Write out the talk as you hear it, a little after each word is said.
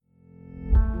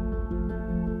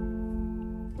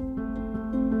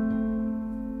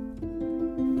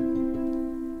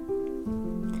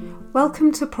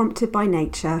Welcome to Prompted by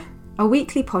Nature, a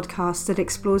weekly podcast that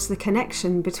explores the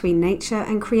connection between nature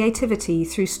and creativity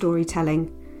through storytelling.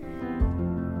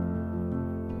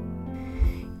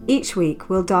 Each week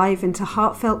we'll dive into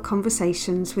heartfelt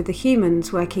conversations with the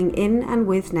humans working in and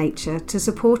with nature to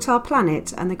support our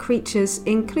planet and the creatures,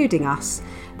 including us,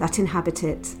 that inhabit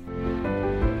it.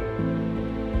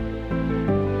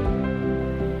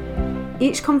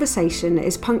 Each conversation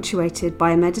is punctuated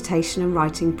by a meditation and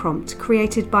writing prompt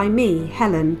created by me,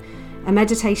 Helen, a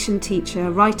meditation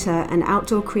teacher, writer and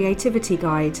outdoor creativity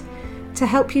guide, to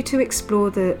help you to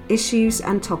explore the issues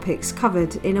and topics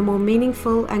covered in a more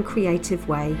meaningful and creative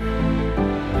way.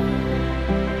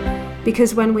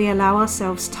 Because when we allow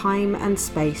ourselves time and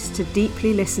space to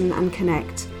deeply listen and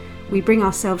connect, we bring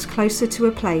ourselves closer to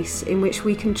a place in which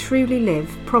we can truly live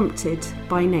prompted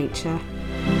by nature.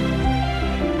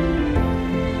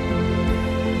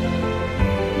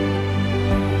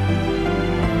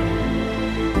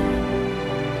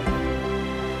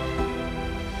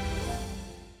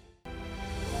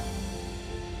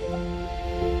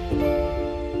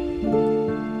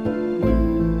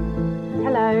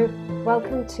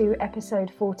 Welcome to episode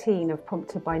 14 of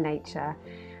Prompted by Nature,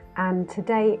 and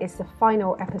today is the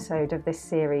final episode of this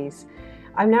series.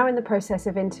 I'm now in the process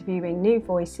of interviewing new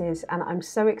voices and I'm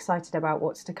so excited about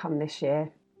what's to come this year.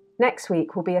 Next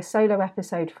week will be a solo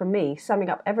episode from me, summing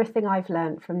up everything I've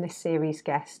learned from this series'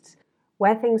 guests,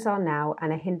 where things are now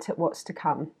and a hint at what's to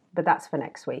come, but that's for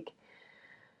next week.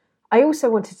 I also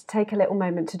wanted to take a little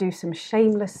moment to do some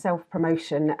shameless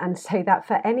self-promotion and say that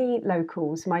for any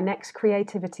locals, my next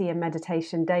creativity and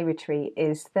meditation day retreat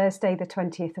is Thursday the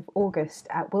 20th of August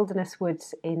at Wilderness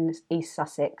Woods in East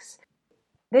Sussex.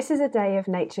 This is a day of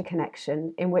nature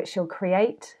connection in which you'll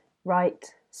create,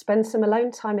 write, spend some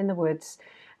alone time in the woods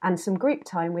and some group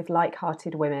time with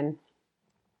like-hearted women.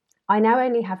 I now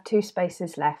only have 2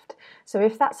 spaces left, so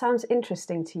if that sounds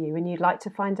interesting to you and you'd like to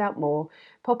find out more,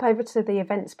 pop over to the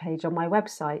events page on my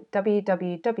website,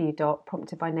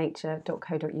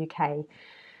 www.promptedbynature.co.uk.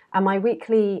 And my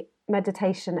weekly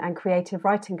meditation and creative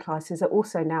writing classes are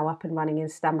also now up and running in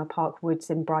Stanmer Park Woods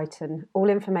in Brighton. All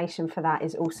information for that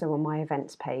is also on my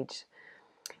events page.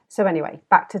 So anyway,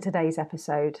 back to today's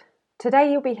episode.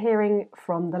 Today you'll be hearing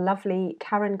from the lovely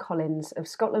Karen Collins of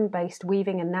Scotland-based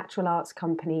weaving and natural arts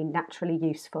company Naturally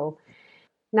Useful.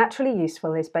 Naturally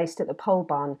Useful is based at the Pole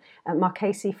Barn at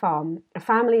Marchesee Farm, a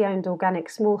family-owned organic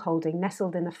smallholding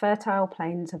nestled in the fertile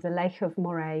plains of the Lake of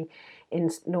Moray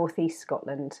in northeast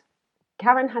Scotland.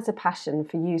 Karen has a passion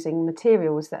for using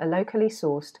materials that are locally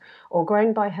sourced or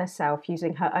grown by herself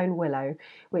using her own willow,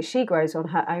 which she grows on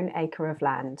her own acre of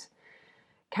land.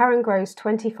 Karen grows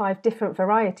 25 different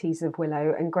varieties of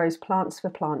willow and grows plants for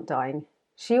plant dyeing.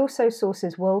 She also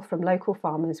sources wool from local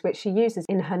farmers, which she uses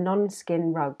in her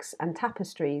non-skin rugs and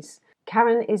tapestries.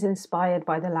 Karen is inspired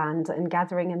by the land and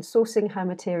gathering and sourcing her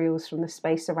materials from the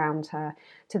space around her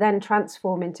to then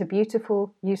transform into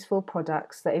beautiful, useful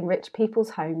products that enrich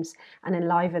people's homes and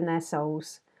enliven their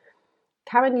souls.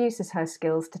 Karen uses her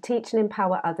skills to teach and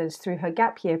empower others through her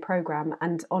gap year programme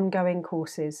and ongoing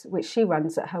courses, which she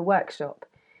runs at her workshop.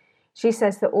 She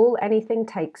says that all anything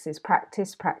takes is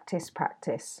practice, practice,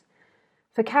 practice.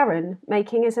 For Karen,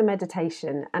 making is a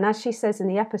meditation, and as she says in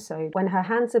the episode, when her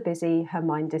hands are busy, her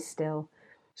mind is still.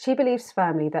 She believes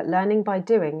firmly that learning by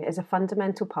doing is a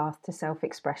fundamental path to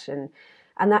self-expression,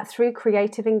 and that through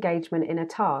creative engagement in a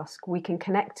task, we can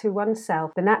connect to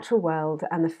oneself, the natural world,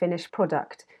 and the finished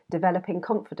product, developing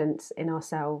confidence in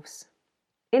ourselves.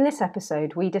 In this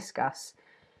episode, we discuss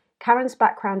Karen's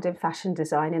background in fashion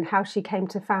design and how she came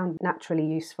to found Naturally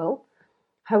Useful,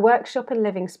 her workshop and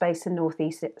living space in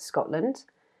northeast Scotland,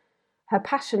 her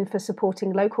passion for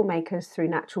supporting local makers through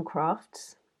natural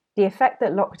crafts, the effect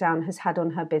that lockdown has had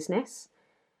on her business,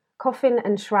 coffin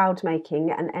and shroud making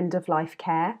and end-of-life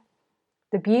care,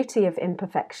 the beauty of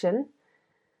imperfection,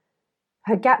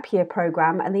 her gap year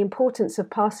programme and the importance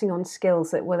of passing on skills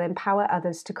that will empower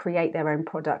others to create their own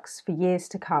products for years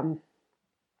to come,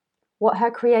 what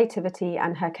her creativity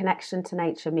and her connection to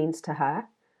nature means to her,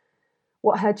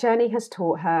 what her journey has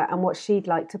taught her and what she'd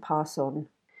like to pass on.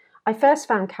 I first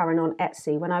found Karen on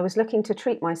Etsy when I was looking to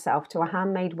treat myself to a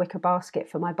handmade wicker basket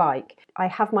for my bike. I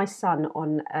have my son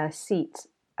on a seat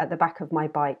at the back of my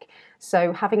bike,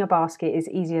 so having a basket is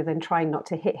easier than trying not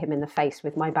to hit him in the face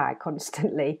with my bag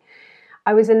constantly.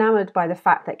 I was enamoured by the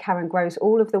fact that Karen grows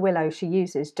all of the willow she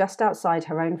uses just outside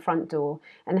her own front door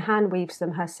and hand weaves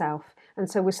them herself, and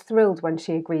so was thrilled when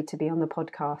she agreed to be on the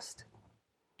podcast.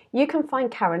 You can find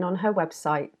Karen on her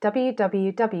website,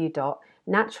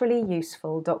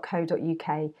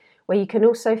 www.naturallyuseful.co.uk, where you can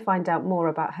also find out more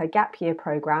about her gap year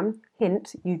programme.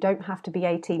 Hint, you don't have to be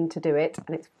 18 to do it,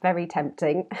 and it's very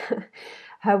tempting.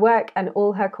 Her work and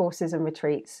all her courses and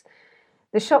retreats.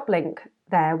 The shop link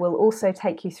there will also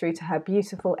take you through to her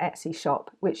beautiful Etsy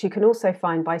shop, which you can also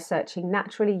find by searching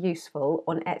Naturally Useful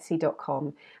on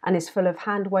Etsy.com, and is full of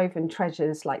hand-woven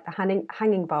treasures like the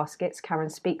hanging baskets Karen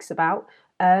speaks about,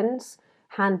 urns,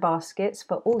 hand baskets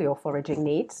for all your foraging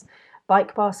needs,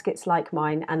 bike baskets like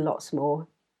mine, and lots more.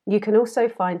 You can also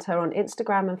find her on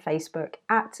Instagram and Facebook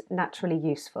at Naturally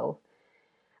Useful.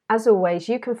 As always,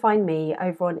 you can find me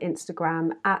over on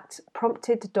Instagram at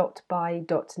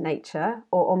prompted.by.nature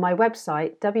or on my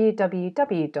website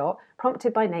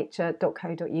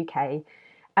www.promptedbynature.co.uk.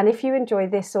 And if you enjoy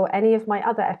this or any of my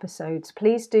other episodes,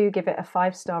 please do give it a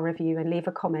 5-star review and leave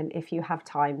a comment if you have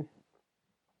time.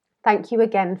 Thank you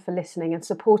again for listening and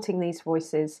supporting these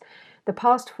voices. The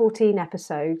past 14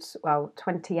 episodes, well,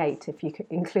 28 if you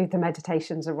include the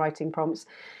meditations and writing prompts,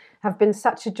 have been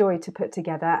such a joy to put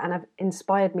together and have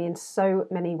inspired me in so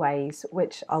many ways,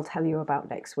 which I'll tell you about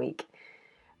next week.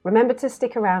 Remember to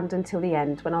stick around until the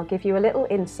end when I'll give you a little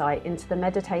insight into the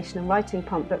meditation and writing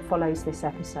prompt that follows this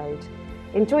episode.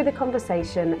 Enjoy the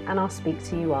conversation and I'll speak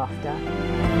to you after.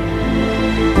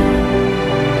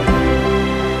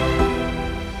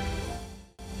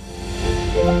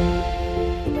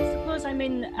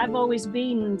 I've always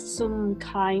been some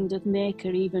kind of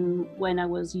maker, even when I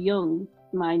was young.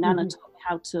 My nana taught me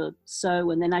how to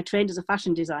sew, and then I trained as a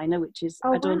fashion designer, which is,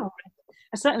 I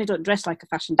certainly don't dress like a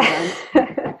fashion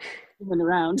designer, even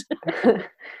around.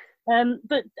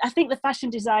 But I think the fashion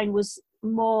design was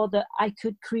more that I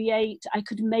could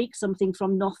make something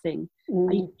from nothing.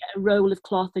 You get a roll of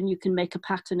cloth and you can make a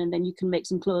pattern, and then you can make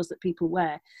some clothes that people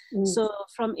wear. So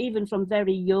from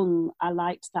very young, I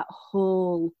liked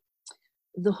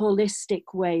the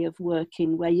holistic way of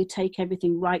working, where you take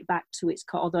everything right back to its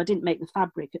core. Although I didn't make the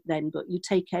fabric then, but you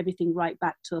take everything right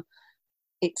back to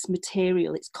its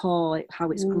material, its core,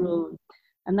 how it's grown.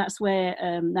 And that's where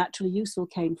Naturally Useful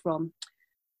came from.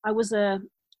 I was a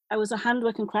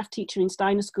handwork and craft teacher in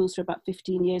Steiner schools for about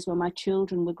 15 years while my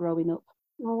children were growing up.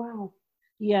 Oh, wow.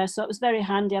 Yeah, so it was very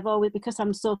handy. I've always, because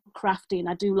I'm so crafty and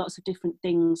I do lots of different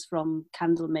things, from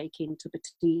candle making to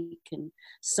batik and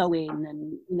sewing,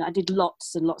 and I did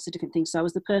lots and lots of different things. So I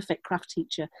was the perfect craft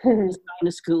teacher in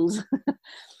Steiner schools.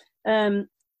 And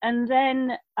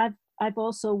then I've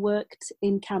also worked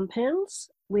in Camp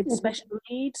Hills with special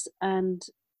needs, and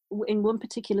in one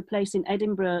particular place in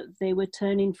Edinburgh, they were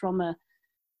turning from a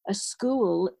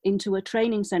school into a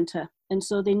training centre, and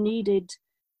so they needed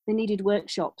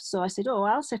workshops. So I said,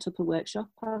 I'll set up a workshop.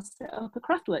 I'll set up a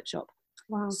craft workshop.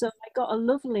 Wow. So I got a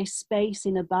lovely space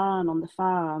in a barn on the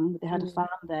farm. They had a farm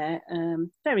there,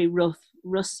 very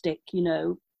rustic,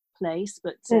 place.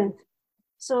 But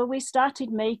so we started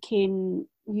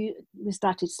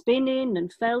spinning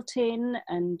and felting,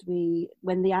 and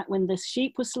when the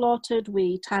sheep was slaughtered,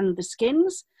 we tanned the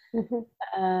skins.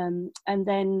 And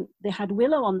then they had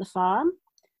willow on the farm,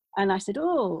 and I said,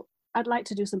 I'd like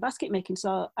to do some basket making.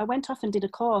 So I went off and did a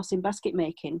course in basket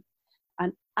making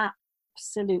and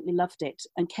absolutely loved it,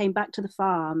 and came back to the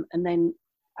farm. And then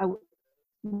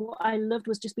what I loved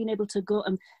was just being able to go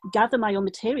and gather my own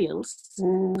materials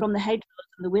from the hedgerows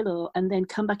and the willow, and then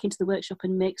come back into the workshop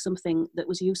and make something that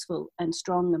was useful and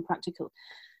strong and practical.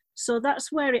 So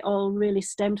that's where it all really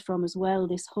stemmed from as well,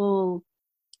 this whole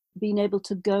being able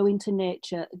to go into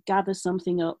nature, gather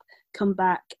something up, come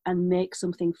back and make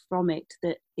something from it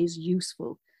that is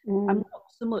useful. I'm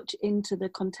not so much into the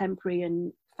contemporary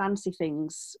and fancy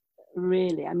things,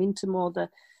 really. I'm into more the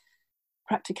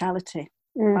practicality,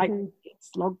 like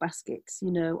log baskets,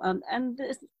 and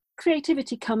the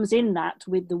creativity comes in that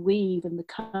with the weave and the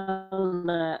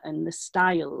colour and the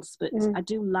styles, but I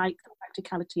do like the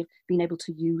practicality of being able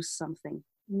to use something,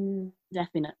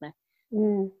 definitely.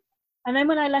 And then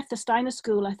when I left the Steiner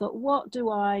school, I thought, what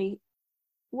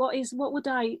would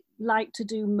I like to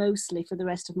do mostly for the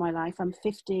rest of my life? I'm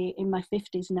in my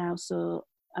 50s now, so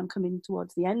I'm coming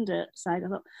towards the end side. I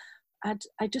thought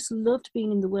I just loved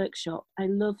being in the workshop. I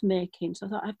love making. So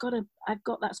I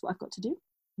thought that's what I've got to do.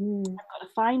 I've got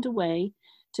to find a way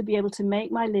to be able to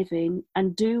make my living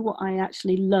and do what I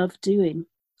actually love doing.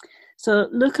 So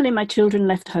luckily my children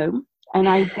left home, and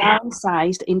I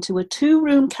downsized into a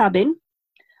 2-room cabin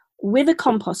with a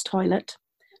compost toilet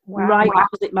right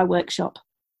opposite my workshop.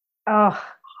 Oh,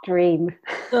 dream.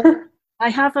 So I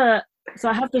have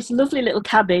this lovely little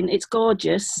cabin. It's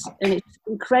gorgeous and it's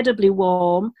incredibly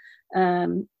warm,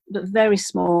 but very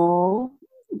small,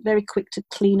 very quick to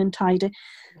clean and tidy.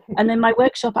 And then my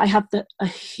workshop, I have a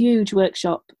huge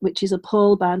workshop, which is a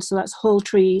pole barn. So that's whole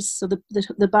trees. So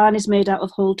the barn is made out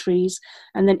of whole trees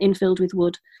and then infilled with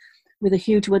wood, with a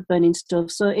huge wood burning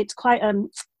stove. So it's quite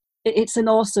it's an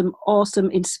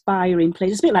awesome, inspiring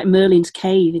place. It's a bit like Merlin's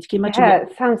cave, if you can imagine. Yeah,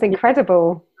 it sounds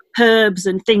incredible. Herbs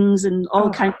and things and all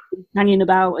kinds of things hanging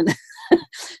about, and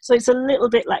so it's a little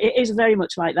bit like, it is very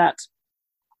much like that.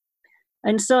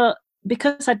 And so,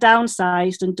 because I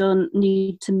downsized and don't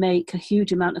need to make a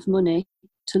huge amount of money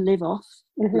to live off,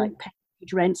 like pay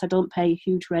huge rents, I don't pay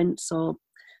huge rents or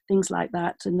things like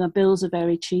that, and the bills are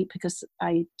very cheap because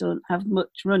I don't have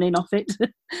much running off it.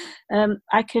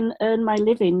 I can earn my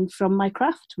living from my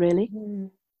craft, really.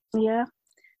 Yeah,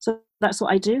 so that's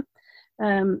what I do.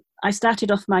 I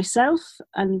started off myself,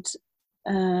 and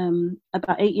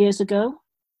about 8 years ago,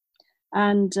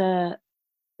 and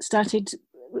started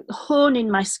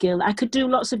honing my skill. I could do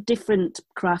lots of different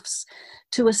crafts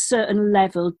to a certain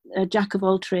level, a jack of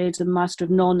all trades and master of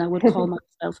none, I would call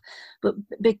myself. But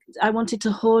I wanted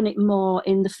to hone it more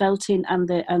in the felting and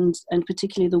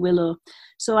particularly the willow.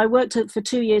 So I worked for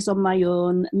 2 years on my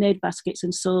own, made baskets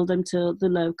and sold them to the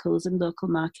locals and local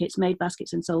markets, made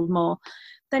baskets and sold more.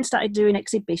 Then started doing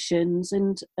exhibitions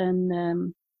and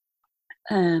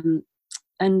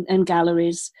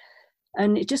galleries.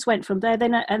 And it just went from there.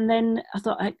 Then I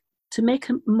thought, to make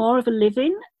more of a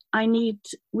living,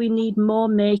 we need more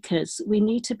makers. We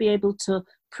need to be able to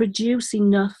produce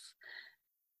enough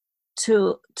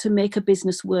to make a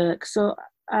business work. So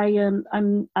I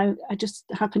just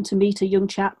happened to meet a young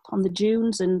chap on the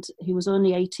dunes, and he was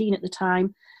only 18 at the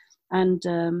time, and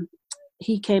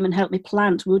he came and helped me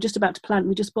plant. We were just about to plant.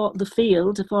 We just bought the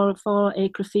field, a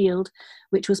 4-acre field,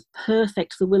 which was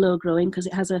perfect for willow growing because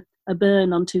it has a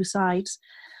burn on 2 sides.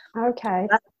 Okay.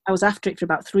 I was after it for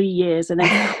about 3 years, and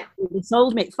then they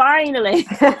sold me finally.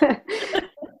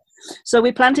 So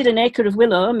we planted 1 acre of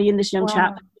willow, me and this young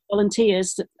chap.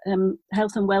 Volunteers,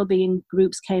 health and wellbeing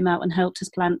groups came out and helped us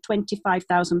plant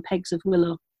 25,000 pegs of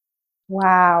willow.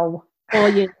 Wow. 4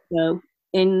 years ago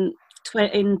in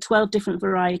 12 different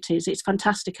varieties. It's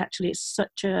fantastic, actually.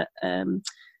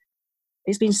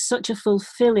 It's been such a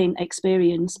fulfilling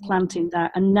experience planting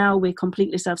that, and now we're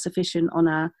completely self-sufficient on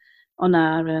our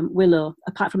willow.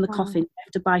 Apart from the coffin, we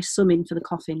have to buy some in for the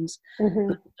coffins,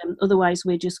 but otherwise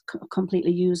we just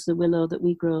completely use the willow that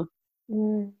we grow.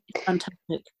 It's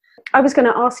fantastic. I was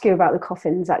going to ask you about the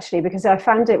coffins, actually, because I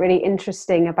found it really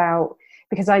interesting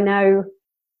because I know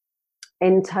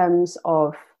in terms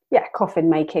of coffin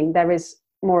making, there is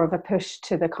more of a push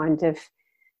to the kind of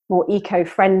more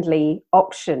eco-friendly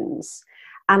options.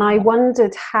 And I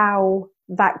wondered how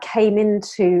that came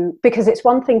into, because it's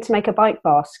one thing to make a bike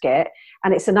basket,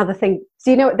 and it's another thing,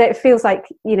 do you know, that it feels like,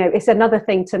 it's another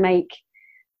thing to make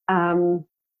a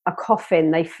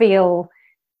coffin. They feel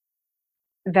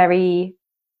very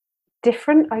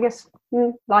different, I guess.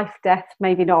 Life, death,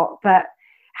 maybe not, but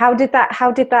how did that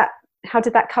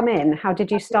come in? How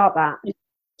did you start that?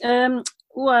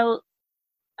 Well,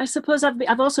 I suppose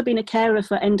I've also been a carer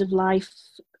for end of life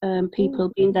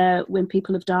people, being there when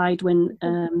people have died. When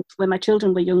my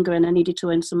children were younger and I needed to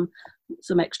earn some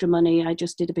extra money, I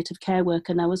just did a bit of care work,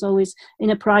 and I was always in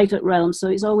a private realm, so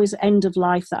it's always end of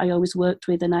life that I always worked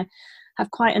with, and I have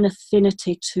quite an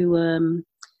affinity to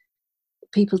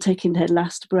people taking their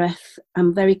last breath.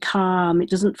 I'm very calm. It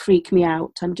doesn't freak me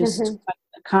out. I'm just a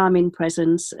calming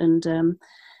presence, and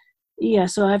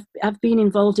so I've been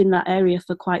involved in that area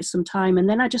for quite some time, and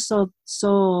then I just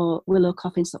saw willow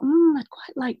coffins. Thought, I'd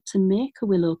quite like to make a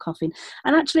willow coffin.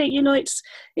 And actually,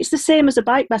 it's the same as a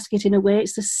bike basket in a way.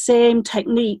 It's the same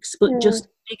techniques, but just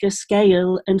bigger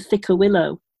scale and thicker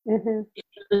willow. If you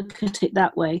look at it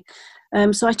that way.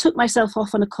 So I took myself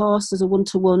off on a course as a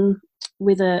 1-to-1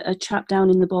 with a chap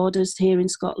down in the Borders here in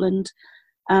Scotland.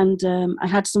 And I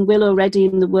had some willow ready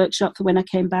in the workshop for when I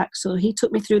came back. So he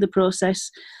took me through the process.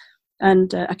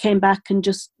 And I came back and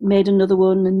just made another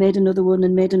one and made another one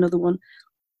and made another one.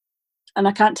 And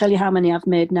I can't tell you how many I've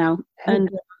made now. And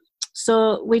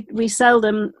so we sell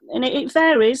them, and it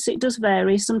varies. It does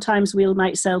vary. Sometimes we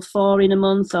might sell 4 in a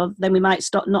month, or then we might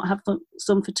not have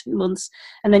some for 2 months.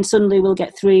 And then suddenly we'll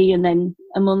get 3, and then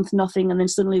a month nothing, and then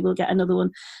suddenly we'll get another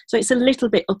one. So it's a little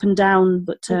bit up and down,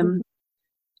 but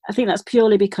I think that's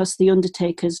purely because the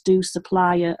undertakers do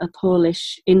supply a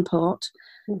Polish import.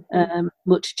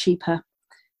 Much cheaper,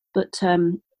 but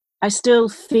I still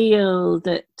feel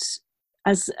that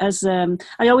as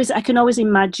I can always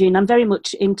imagine. I'm very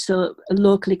much into a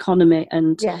local economy,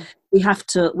 and we have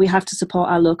to support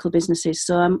our local businesses.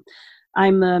 So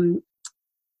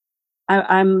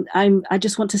I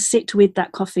just want to sit with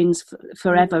that coffins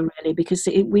forever, really, because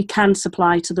we can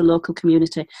supply to the local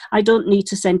community. I don't need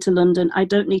to send to London. I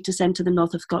don't need to send to the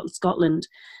north of Scotland.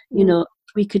 You know,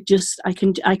 we could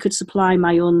I could supply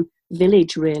my own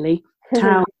village, really,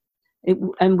 town,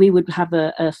 and we would have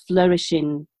a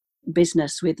flourishing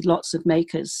business with lots of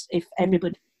makers if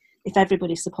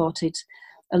everybody supported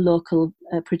a local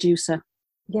producer.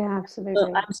 Yeah,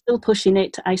 absolutely. But I'm still pushing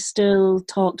it. I still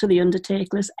talk to the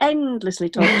undertakers, endlessly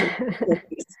talk to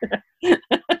them.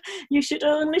 You should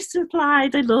only supply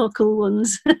the local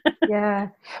ones. Yeah,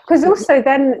 because also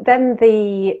then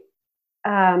the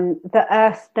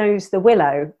earth knows the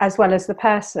willow as well as the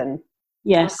person.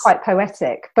 Yes. It's quite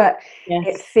poetic, but yes.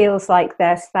 It feels like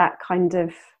there's that kind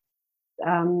of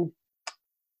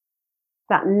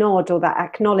that nod or that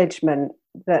acknowledgement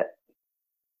that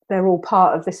they're all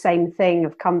part of the same thing,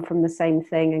 have come from the same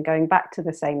thing and going back to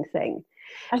the same thing.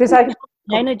 Because I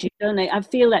energy, don't they? I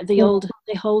feel like they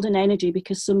hold an energy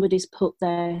because somebody's put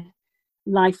their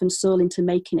life and soul into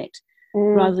making it,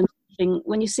 rather than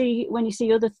when you see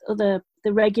other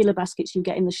the regular baskets you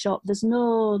get in the shop, there's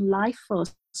no life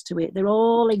force to it. They're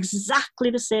all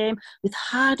exactly the same with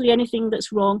hardly anything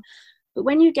that's wrong. But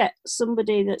when you get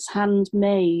somebody that's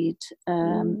handmade,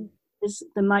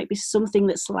 there might be something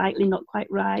that's slightly not quite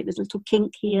right. There's a little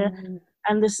kink here.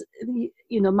 And there's,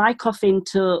 my coffin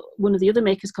to one of the other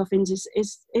makers' coffins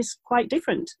is quite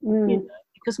different,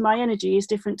 because my energy is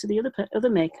different to the other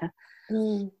maker.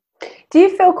 Do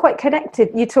you feel quite connected?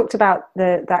 You talked about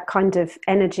that kind of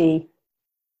energy.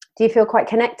 Do you feel quite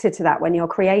connected to that when you're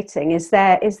creating? Is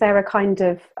there a kind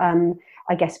of,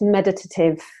 I guess,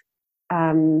 meditative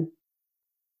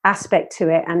aspect to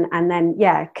it, and then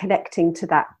connecting to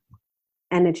that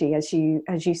energy as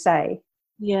you say?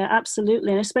 Yeah,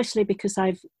 absolutely, and especially because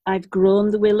I've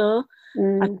grown the willow,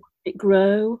 I've let it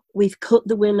grow. We've cut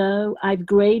the willow, I've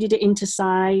graded it into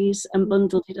size and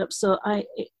bundled it up. So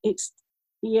it's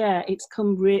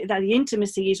come really, that the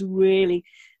intimacy is really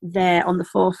there on the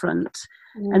forefront.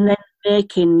 And then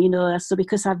making, so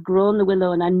because I've grown the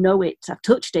willow and I know it, I've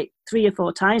touched it 3 or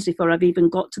 4 times before I've even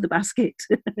got to the basket.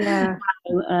 Yeah.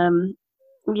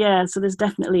 So there's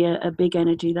definitely a big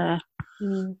energy there.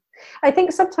 I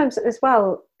think sometimes as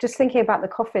well, just thinking about the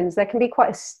coffins, there can be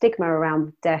quite a stigma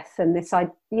around death, and this,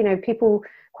 people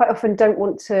quite often don't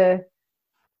want to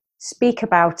speak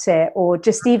about it or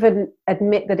just even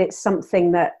admit that it's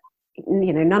something that,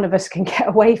 none of us can get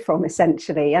away from,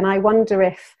 essentially. And I wonder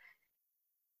if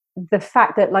the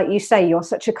fact that, like you say, you're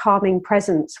such a calming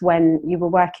presence when you were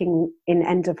working in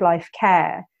end-of-life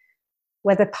care,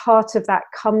 whether part of that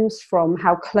comes from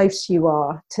how close you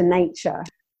are to nature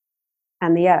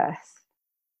and the earth.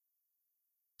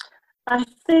 I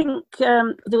think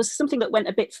there was something that went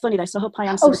a bit funny there, so I hope I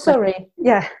answered. Oh, sorry.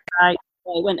 Yeah. I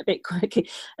went a bit quirky.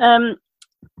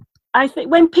 I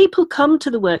think when people come to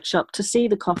the workshop to see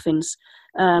the coffins,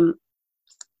 and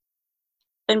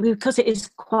because it is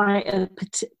quite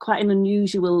an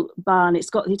unusual barn, it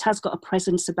has got a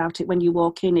presence about it. When you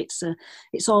walk in, it's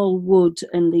all wood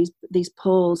and these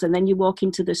poles, and then you walk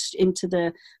into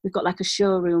the we've got like a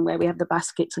showroom where we have the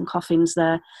baskets and coffins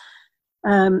there.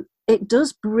 It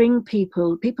does bring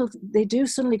people, they do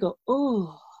suddenly go,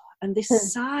 oh, and this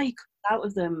sigh comes out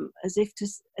of them as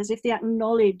if they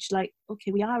acknowledge, like,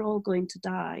 okay, we are all going to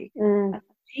die.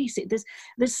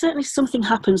 There's certainly something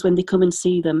happens when they come and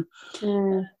see them.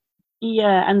 And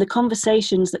the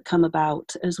conversations that come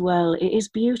about as well, it is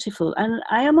beautiful. And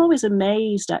I am always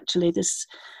amazed, actually,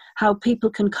 how people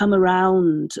can come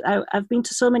around. I've been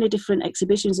to so many different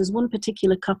exhibitions. There's one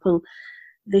particular couple,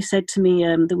 they said to me,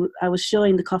 I was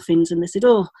showing the coffins, and they said,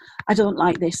 oh, I don't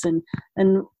like this, and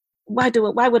why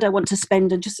would I want to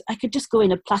spend, and I could just go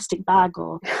in a plastic bag,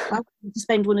 or why would I want to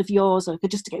spend one of yours, or I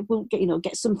could just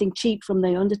get something cheap from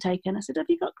the undertaker. And I said, have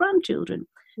you got grandchildren?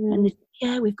 And they said,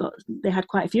 yeah, they had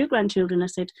quite a few grandchildren. I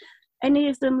said, any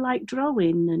of them like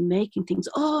drawing and making things?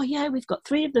 Oh yeah, we've got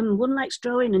 3 of them, one likes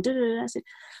drawing, and I said,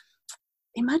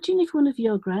 imagine if one of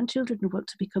your grandchildren would want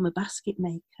to become a basket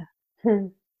maker.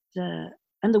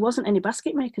 And there wasn't any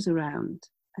basket makers around.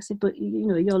 I said, but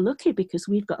you're lucky, because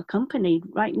we've got a company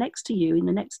right next to you in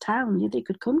the next town. They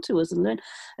could come to us and learn.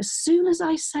 As soon as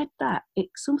I said that,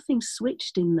 something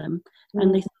switched in them,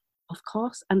 and they thought, of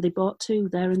course, and they bought 2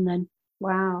 there and then.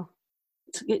 Wow.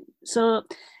 So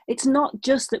it's not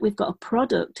just that we've got a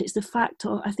product, it's the fact,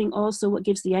 or I think also what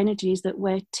gives the energy is that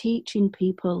we're teaching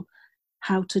people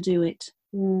how to do it.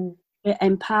 We're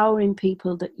empowering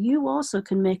people that you also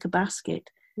can make a basket.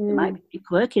 It might be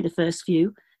quirky the first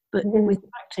few, but with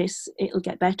practice, it'll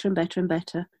get better and better and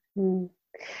better.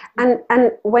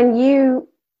 And when you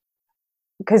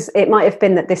because it might have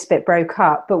been that this bit broke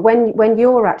up, but when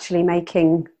you're actually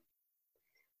making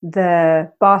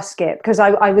the basket, because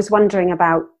I was wondering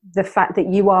about the fact that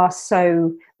you are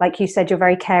so, like you said, you're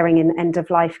very caring in end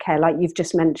of life care, like you've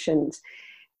just mentioned.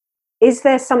 Is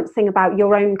there something about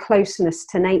your own closeness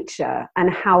to nature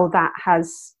and how that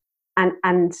has,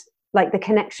 and like the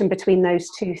connection between those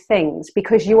two things,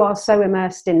 because you are so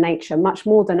immersed in nature much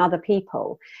more than other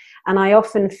people? And I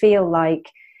often feel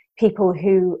like people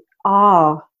who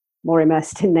are more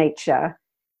immersed in nature,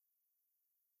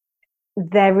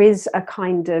 there is a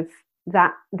kind of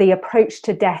that the approach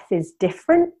to death is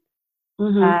different.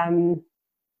 I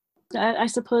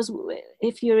suppose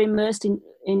if you're immersed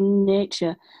in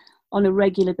nature on a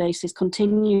regular basis,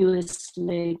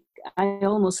 continuously, I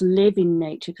almost live in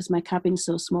nature because my cabin's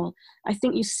so small. I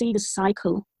think you see the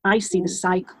cycle. I see the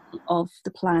cycle of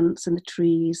the plants and the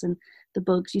trees and the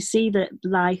bugs. You see that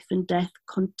life and death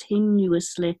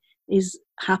continuously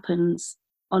happens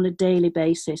on a daily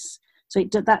basis. So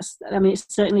it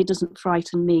certainly doesn't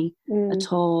frighten me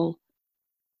at all,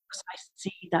 because I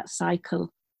see that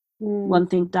cycle. One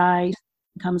thing dies,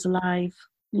 comes alive.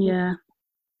 Yeah.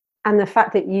 And the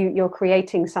fact that you're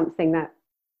creating something that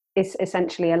is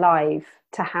essentially alive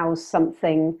to house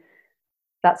something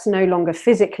that's no longer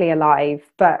physically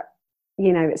alive, but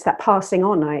it's that passing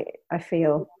on, I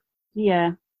feel.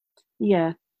 Yeah.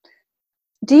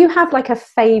 Do you have like a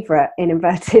favorite, in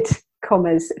inverted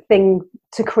commas, thing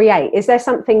to create? Is there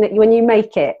something that when you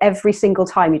make it, every single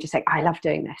time you just think, I love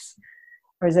doing this?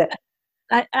 Or is it?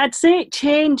 I'd say it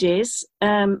changes,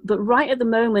 but right at the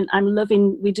moment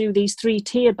we do these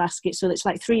 3-tier baskets, so it's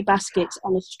like 3 baskets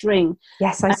on a string.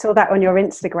 Yes, I saw that on your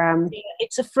Instagram.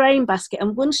 It's a frame basket,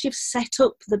 and once you've set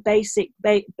up the basic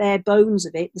bare bones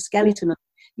of it, the skeleton,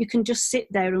 you can just sit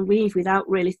there and weave without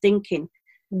really thinking.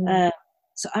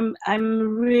 So I'm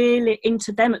really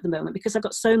into them at the moment, because I've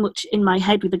got so much in my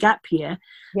head with the gap year.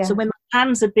 Yeah. So when my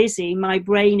hands are busy, my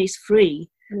brain is free.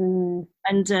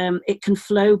 And it can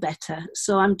flow better.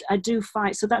 So I do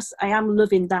find, so I am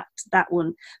loving that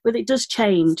one, but it does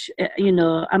change.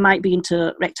 I might be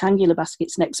into rectangular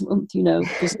baskets next month,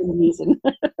 for some reason.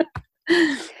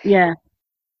 Yeah.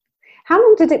 How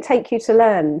long did it take you to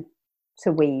learn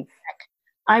to weave?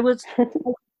 I was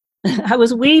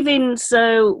weaving,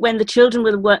 so when the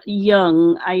children were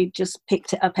young, I just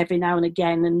picked it up every now and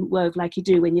again and wove like you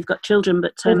do when you've got children.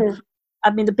 But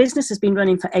the business has been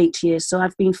running for 8 years, so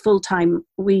I've been full-time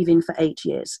weaving for 8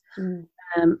 years. And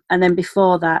then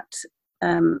before that,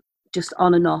 just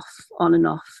on and off.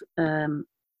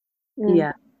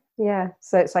 Yeah,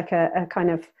 so it's like a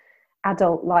kind of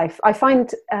adult life. I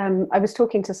find, I was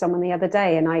talking to someone the other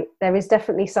day, and there is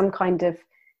definitely some kind of,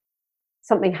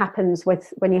 something happens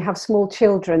with when you have small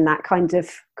children, that kind of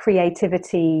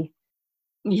creativity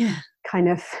kind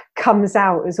of comes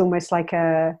out as almost like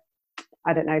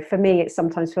I don't know, for me, it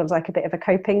sometimes feels like a bit of a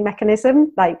coping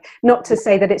mechanism. Like, not to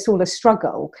say that it's all a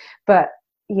struggle, but,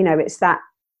 it's that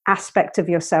aspect of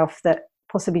yourself that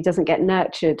possibly doesn't get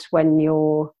nurtured when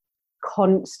you're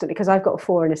constantly, because I've got a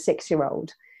 4 and a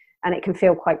 6-year-old, and it can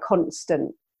feel quite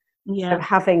constant. Yeah. So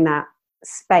having that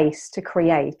space to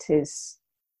create is...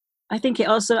 I think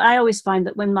I always find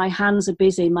that when my hands are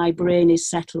busy, my brain is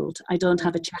settled. I don't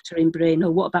have a chattering brain. Oh,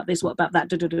 what about this? What about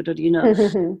that?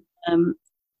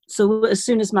 So as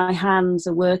soon as my hands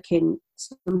are working,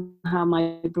 somehow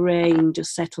my brain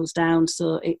just settles down.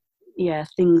 So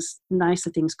nicer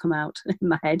things come out in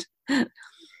my head.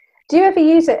 Do you ever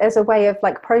use it as a way of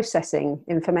like processing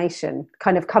information,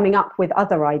 kind of coming up with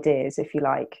other ideas, if you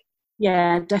like?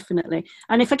 Yeah, definitely.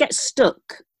 And if I get stuck,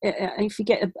 if you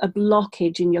get a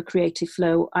blockage in your creative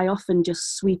flow, I often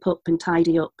just sweep up and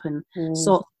tidy up and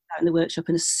sort out in the workshop.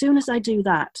 And as soon as I do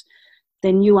that,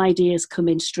 then new ideas come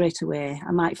in straight away.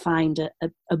 I might find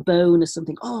a bone or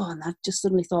something. Oh, and I've just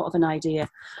suddenly thought of an idea.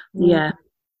 Yeah.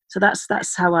 So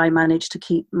that's how I manage to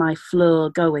keep my flow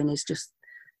going, is just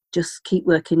keep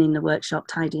working in the workshop,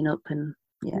 tidying up and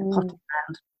potting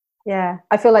around. Yeah.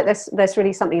 I feel like there's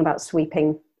really something about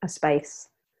sweeping a space.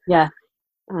 Yeah.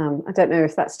 I don't know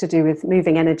if that's to do with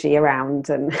moving energy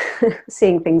around and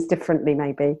seeing things differently,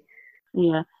 maybe.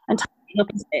 Yeah. And tidying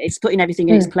up, it's putting everything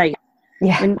in its place.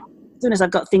 Yeah. As soon as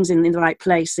I've got things in the right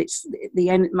place, it's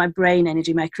my brain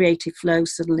energy, my creative flow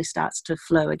suddenly starts to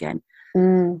flow again.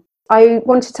 I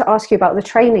wanted to ask you about the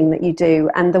training that you do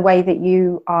and the way that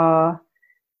you are,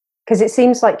 because it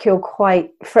seems like you're quite,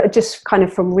 just kind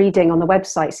of from reading on the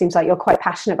website, seems like you're quite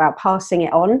passionate about passing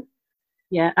it on.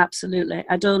 Yeah, absolutely.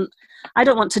 I don't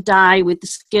want to die with the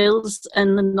skills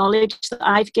and the knowledge that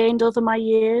I've gained over my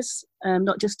years,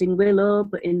 not just in willow,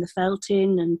 but in the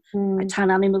felting and I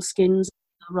tan animal skins.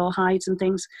 raw hides and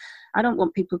things. I don't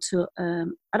want people to,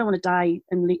 I don't want to die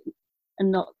and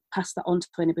not pass that on to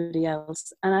anybody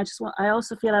else. And I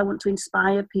also feel I want to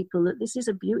inspire people that this is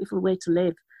a beautiful way to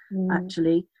live,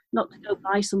 actually, not to go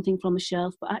buy something from a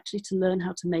shelf, but actually to learn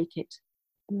how to make it.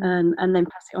 And then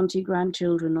pass it on to your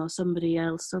grandchildren or somebody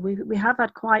else. So we have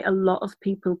had quite a lot of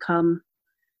people come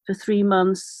for 3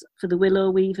 months for the willow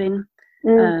weaving,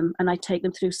 and I take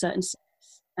them through certain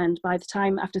steps. And by the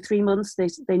time after 3 months,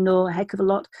 they know a heck of a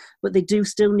lot, but they do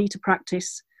still need to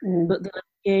practice. But they'll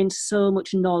gain so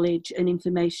much knowledge and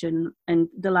information, and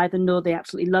they'll either know they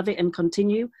absolutely love it and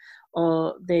continue,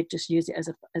 or they just use it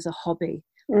as a hobby.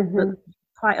 But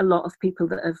quite a lot of people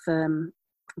that have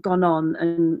gone on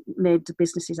and made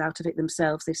businesses out of it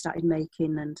themselves. They started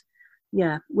making, and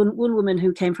one woman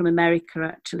who came from America,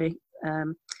 actually,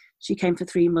 she came for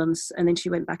 3 months and then she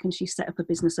went back and she set up a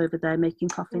business over there making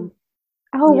coffins.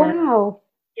 Wow.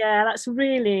 Yeah, that's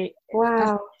really,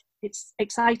 wow. It's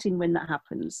exciting when that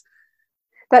happens.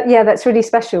 That's really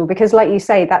special, because like you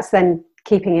say, that's then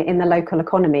keeping it in the local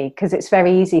economy, because it's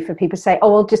very easy for people to say,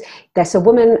 oh, well, just there's a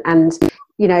woman and,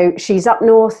 you know, she's up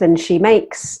north and she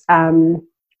makes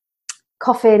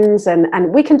coffins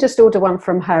and we can just order one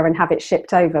from her and have it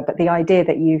shipped over. But the idea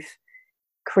that you've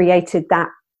created that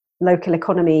local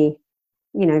economy,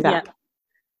 you know, that.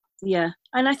 Yeah.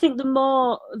 And I think the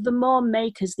more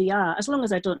makers there are, as long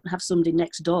as I don't have somebody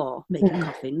next door making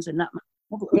coffins, and that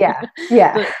yeah.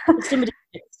 But somebody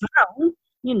around,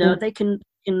 you know, they can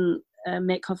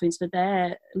make coffins for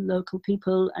their local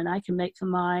people, and I can make for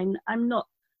mine. I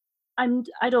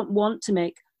don't want to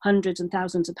make hundreds and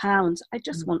thousands of pounds. I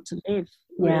just want to live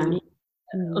really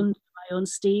under my own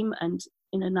steam and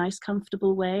in a nice,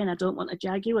 comfortable way. And I don't want a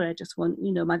Jaguar. I just want,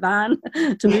 you know, my van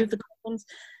to move the coffins.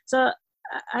 So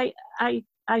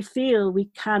I feel we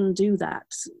can do that.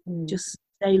 Just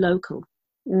stay local.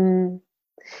 And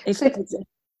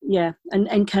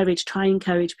try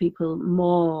encourage people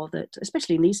more, that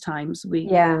especially in these times,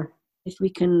 if we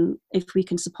can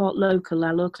support local,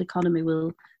 our local economy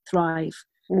will thrive,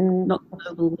 not the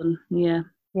global one. Yeah,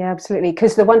 absolutely.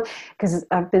 Because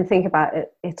I've been thinking about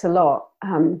it a lot.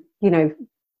 You know,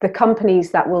 the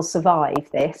companies that will survive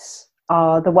this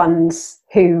are the ones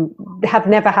who have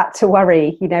never had to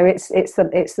worry. You know, it's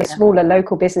the smaller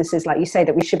local businesses, like you say,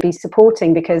 that we should be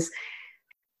supporting, because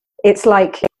it's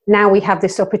like now we have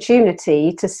this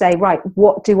opportunity to say, right,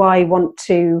 what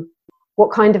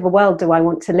kind of a world do I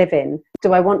want to live in?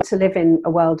 Do I want to live in a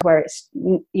world where it's,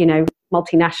 you know,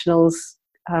 multinationals,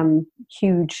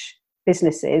 huge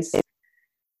businesses?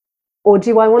 Or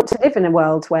do I want to live in a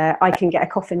world where I can get a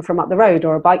coffin from up the road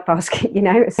or a bike basket, you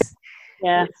know?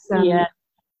 And then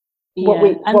we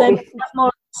have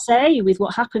more to say with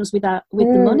what happens with the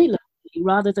money locally,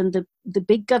 rather than the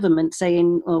big government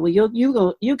saying, oh, well,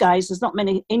 you guys, there's not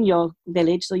many in your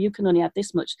village, so you can only have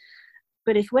this much.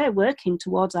 But if we're working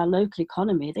towards our local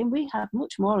economy, then we have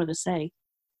much more of a say.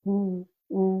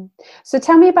 So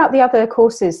tell me about the other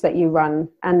courses that you run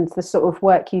and the sort of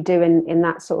work you do in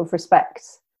that sort of respect.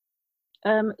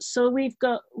 So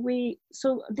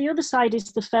the other side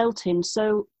is the felting.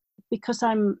 So because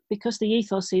the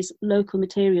ethos is local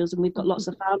materials and we've got lots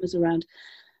of farmers around,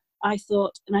 I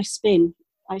thought, and I spin,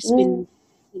 you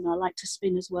know, I like to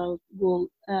spin as well, wool.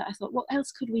 I thought, what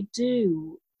else could we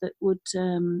do that would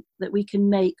that we can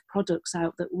make products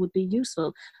out that would be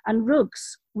useful? And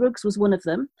rugs was one of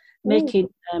them. Making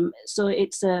so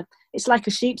it's like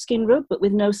a sheepskin rug but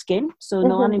with no skin, so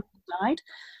no animal died.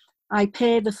 I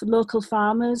pay the local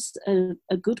farmers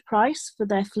a good price for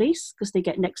their fleece, because they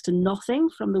get next to nothing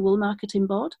from the wool marketing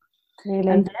board. Really?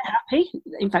 And they're happy.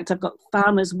 In fact, I've got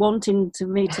farmers wanting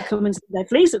me to come and see their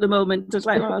fleece at the moment. It's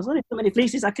like, oh, there's only so many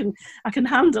fleeces I can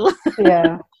handle.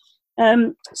 Yeah.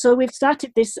 So we've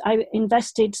started this. I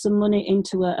invested some money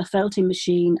into a felting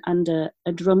machine and a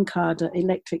drum carder,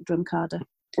 electric drum carder.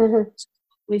 So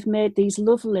we've made these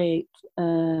lovely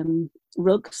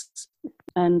rugs,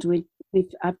 and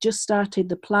I've just started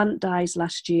the plant dyes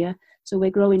last year. So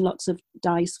we're growing lots of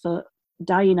dyes for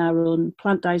dyeing our own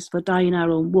plant dyes for dyeing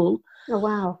our own wool. Oh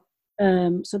wow!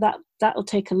 So that'll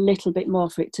take a little bit more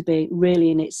for it to be really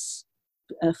in its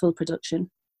full production.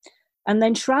 And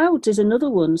then shrouds is another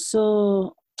one.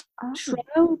 So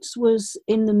shrouds was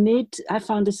I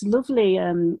found this lovely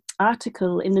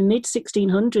article in the mid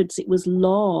 1600s. It was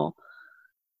law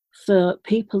for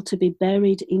people to be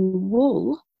buried in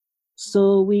wool,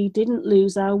 so we didn't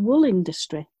lose our wool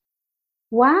industry.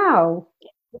 Wow.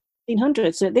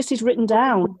 1600s. So this is written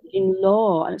down in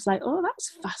law, and it's like, oh,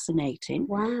 that's fascinating.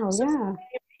 Wow. So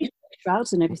yeah.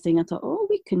 Shrouds and everything. I thought, oh,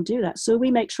 we can do that. So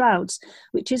we make shrouds,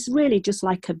 which is really just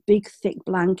like a big thick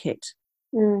blanket.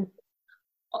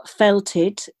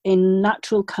 felted in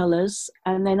natural colours,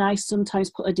 and then I sometimes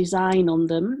put a design on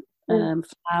them,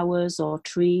 flowers or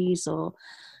trees, or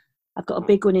I've got a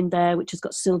big one in there which has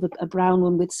got a brown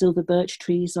one with silver birch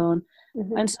trees on.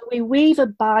 And so we weave a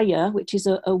bier, which is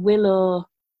a willow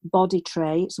body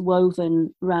tray. It's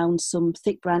woven around some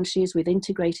thick branches with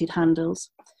integrated handles,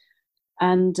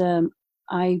 and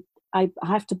I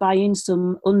have to buy in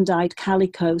some undyed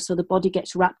calico, so the body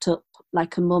gets wrapped up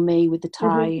like a mummy with the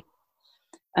tie,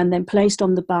 and then placed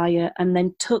on the bier, and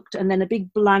then tucked, and then a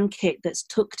big blanket that's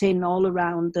tucked in all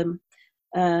around them,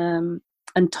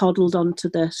 and toddled onto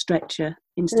the stretcher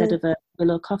instead of a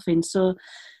willow coffin. So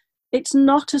it's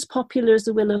not as popular as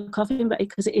the willow coffin, but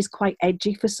because it is quite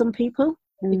edgy for some people,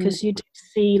 because you do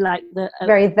see like the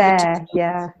very there,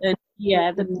 the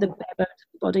bare bones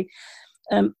of the body.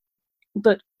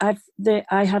 But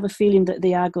I have a feeling that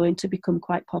they are going to become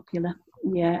quite popular.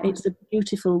 Yeah, it's a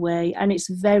beautiful way, and it's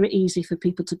very easy for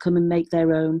people to come and make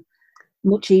their own,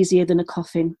 much easier than a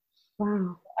coffin.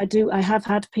 Wow. I have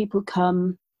had people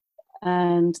come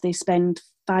and they spend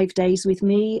 5 days with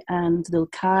me, and they'll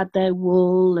card their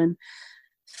wool and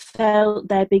felt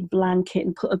their big blanket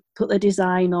and put the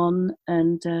design on,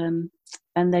 and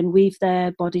then weave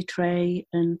their body tray,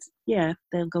 and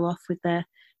they'll go off with their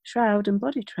shroud and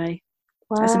body tray.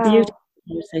 Wow. That's a beautiful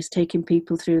process, taking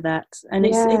people through that, and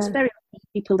it's very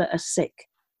people that are sick.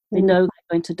 They know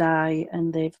they're going to die,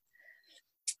 and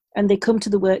they come to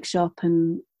the workshop,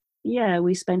 and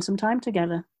we spend some time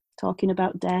together talking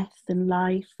about death and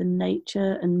life and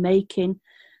nature and making.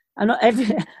 And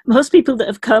most people that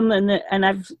have come and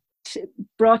I've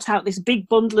brought out this big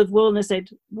bundle of wool, and I said,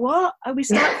 "What? Are we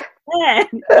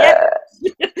starting there?"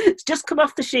 It's just come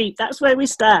off the sheep. That's where we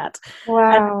start.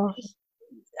 Wow. And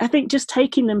I think just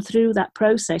taking them through that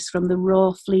process from the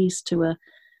raw fleece to a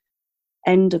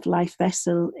end of life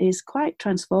vessel is quite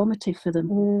transformative for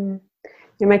them.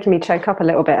 You're making me choke up a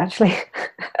little bit, actually.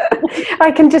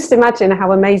 I can just imagine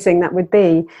how amazing that would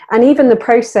be. And even the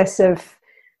process of,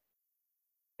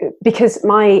 because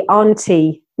my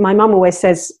mum always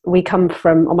says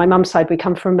on my mum's side, we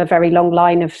come from a very long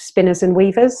line of spinners and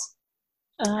weavers.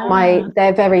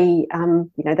 They're very,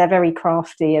 they're very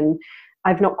crafty, and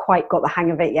I've not quite got the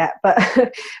hang of it yet, but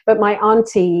my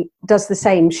auntie does the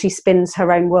same. She spins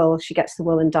her own wool. She gets the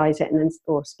wool and dyes it,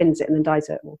 or spins it and then dyes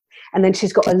it. And then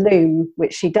she's got a loom,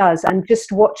 which she does. And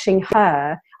just watching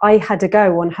her, I had a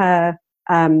go on her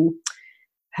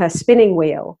spinning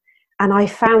wheel, and I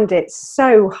found it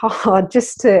so hard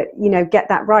just to, get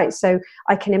that right. So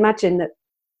I can imagine that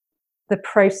the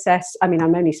process, I'm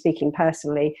only speaking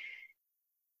personally,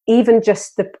 even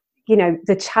just the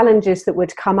challenges that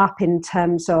would come up in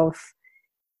terms of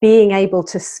being able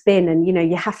to spin, and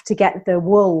you have to get the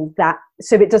wool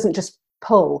so it doesn't just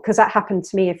pull, because that happened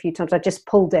to me a few times. I just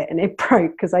pulled it and it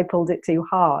broke because I pulled it too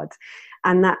hard.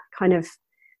 And that kind of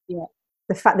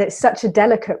the fact that it's such a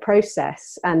delicate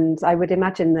process, and I would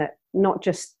imagine that not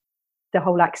just the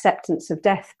whole acceptance of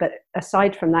death, but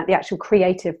aside from that, the actual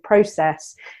creative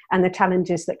process and the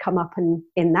challenges that come up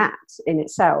in that in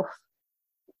itself.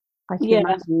 I can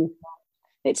imagine.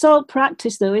 It's all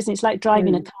practice, though, isn't it? It's like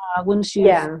driving a car. Once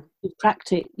you've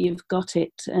practiced, you've got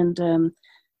it. And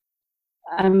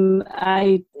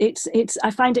I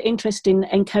find it interesting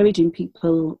encouraging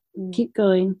people. Keep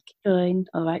going.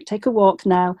 All right, take a walk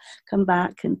now. Come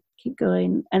back and keep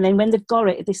going. And then when they've got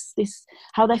it, this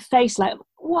how their face, like,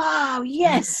 wow,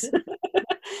 yes,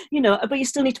 But you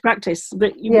still need to practice.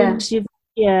 But once you've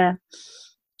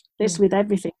this with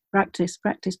everything, practice.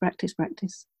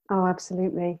 Oh,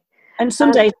 absolutely. And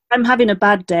some days I'm having a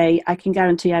bad day, I can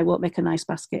guarantee I won't make a nice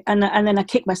basket. And then I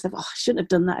kick myself, I shouldn't have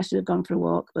done that. I should have gone for a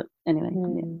walk. But anyway.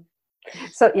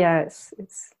 So, it's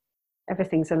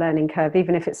everything's a learning curve,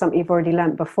 even if it's something you've already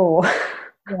learnt before.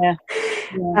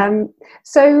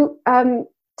 So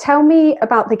tell me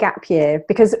about the gap year,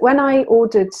 because when I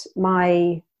ordered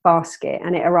my basket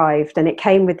and it arrived and it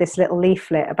came with this little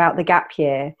leaflet about the gap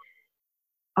year,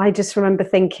 I just remember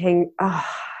thinking,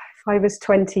 if I was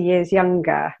 20 years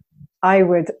younger, I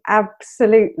would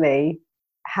absolutely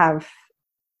have,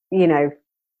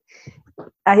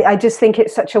 I just think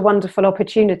it's such a wonderful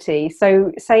opportunity.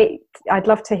 So I'd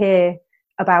love to hear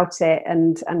about it,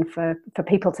 and for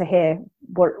people to hear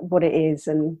what it is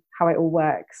and how it all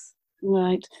works.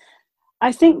 Right.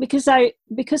 I think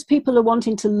because people are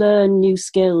wanting to learn new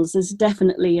skills, there's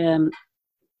definitely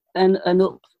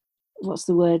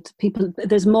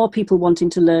there's more people wanting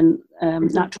to learn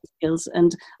natural skills,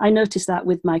 and I noticed that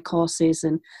with my courses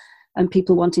and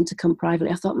people wanting to come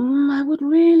privately. I thought I would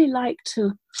really like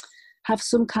to have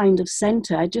some kind of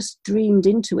centre. I just dreamed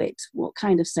into it, what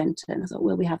kind of centre. And I thought,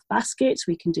 well, we have baskets,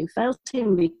 we can do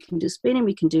felting, we can do spinning,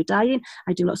 we can do dyeing.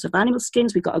 I do lots of animal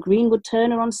skins. We've got a greenwood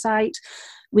turner on site.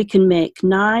 We can make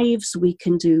knives, we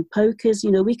can do pokers.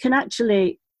 You know, we can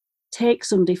actually take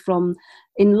somebody from,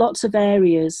 in lots of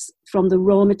areas, from the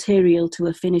raw material to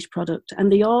a finished product,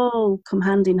 and they all come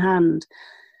hand in hand.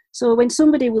 So when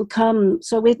somebody will come,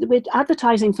 so we're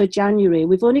advertising for January.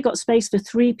 We've only got space for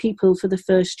 3 people for the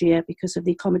first year because of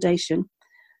the accommodation.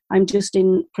 I'm just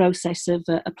in process of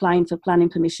applying for planning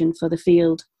permission for the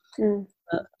field,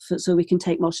 so we can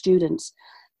take more students.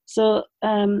 So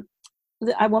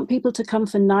I want people to come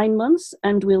for 9 months,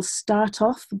 and we'll start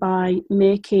off by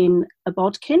making a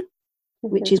bodkin,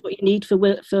 which is what you need for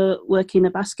working a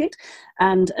basket,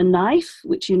 and a knife,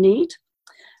 which you need.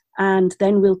 And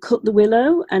then we'll cut the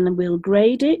willow, and we'll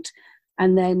grade it,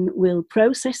 and then we'll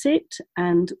process it,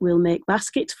 and we'll make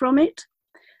baskets from it.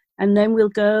 And then we'll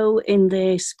go in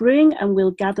the spring and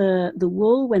we'll gather the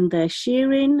wool when they're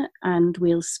shearing, and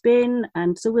we'll spin.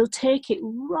 And so we'll take it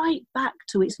right back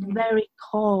to its very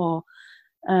core.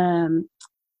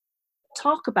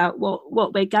 Talk about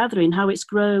what we're gathering, how it's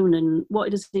grown, and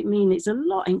what does it mean. It's a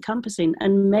lot encompassing,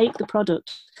 and make the product.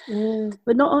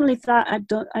 But not only that, I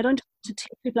don't to teach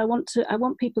people. I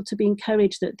want people to be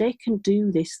encouraged that they can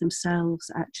do this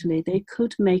themselves. Actually, they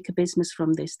could make a business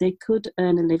from this. They could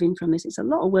earn a living from this. It's a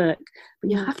lot of work, but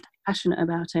you have to be passionate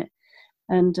about it,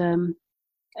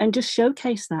 and just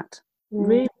showcase that.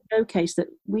 Really showcase that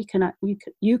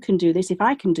you can do this. If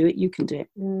I can do it, you can do it.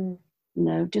 You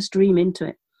know, just dream into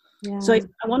it. Yeah. So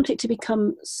I want it to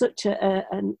become such a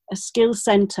skill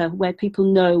centre where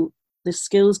people know the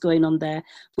skills going on there,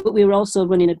 but we're also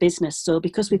running a business. So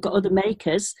because we've got other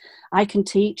makers, I can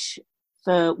teach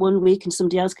for 1 week and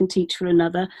somebody else can teach for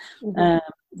another.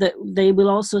 That they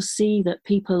will also see that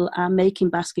people are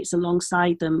making baskets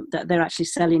alongside them, that they're actually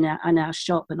selling in our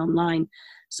shop and online.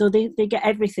 So they get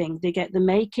everything. They get the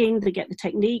making, they get the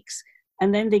techniques,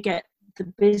 and then they get the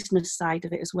business side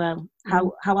of it as well,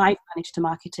 how I've managed to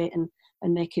market it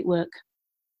and make it work.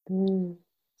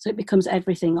 So it becomes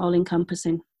everything, all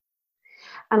encompassing.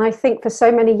 And I think for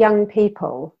so many young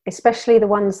people, especially the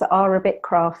ones that are a bit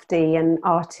crafty and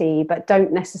arty but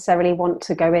don't necessarily want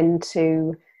to go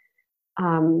into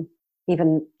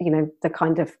even, you know, the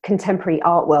kind of contemporary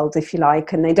art world, if you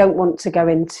like, and they don't want to go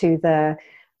into the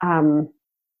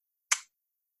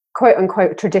quote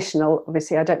unquote traditional,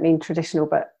 obviously I don't mean traditional,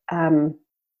 but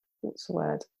what's the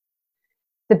word?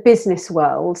 The business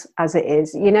world as it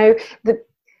is, you know,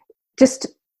 just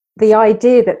the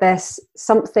idea that there's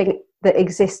something that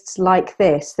exists like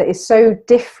this that is so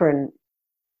different,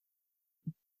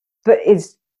 but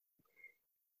is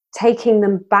taking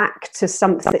them back to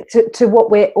something, to what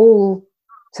we're all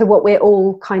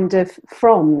kind of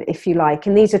from, if you like.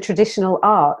 And these are traditional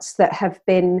arts that have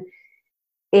been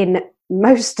in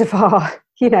most of our,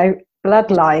 you know,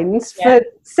 bloodlines for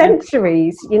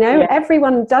centuries. You know,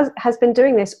 everyone has been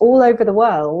doing this all over the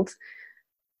world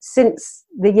since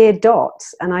the year dot.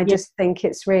 And I just think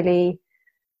it's really,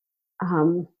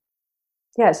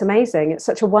 it's amazing. It's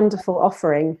such a wonderful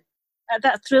offering.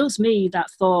 That thrills me,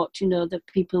 that thought, you know, that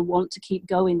people want to keep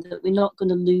going, that we're not going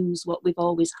to lose what we've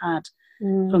always had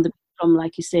from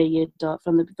like you say,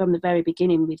 from the very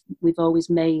beginning. We've always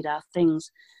made our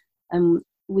things, and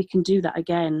we can do that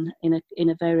again in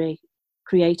a very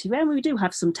creative way. And we do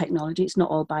have some technology. It's not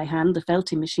all by hand. The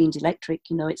felting machine's electric.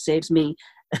 You know, it saves me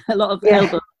a lot of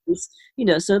elbows. You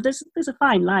know, so there's a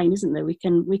fine line, isn't there? We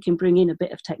can bring in a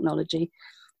bit of technology.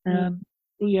 But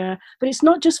it's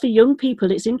not just for young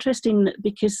people. It's interesting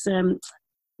because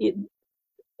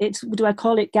it's, do I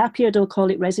call it gap year, or do I call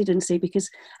it residency? Because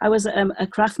I was at a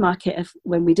craft market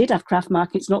when we did have craft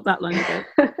markets not that long ago.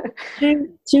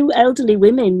 two elderly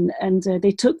women, and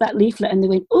they took that leaflet and they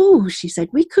went, "Oh," she said,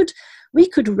 we could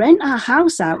rent our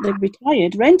house out." They've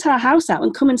retired, rent our house out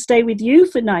and come and stay with you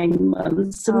for 9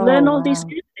 months and learn all these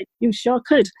skills. You sure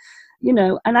could. You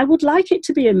know, and I would like it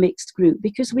to be a mixed group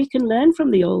because we can learn from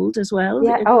the old as well.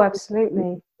 Yeah,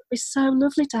 absolutely. It's so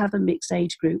lovely to have a mixed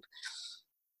age group.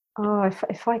 Oh,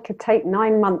 if I could take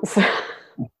 9 months,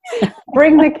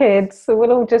 bring the kids, so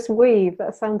we'll all just weave.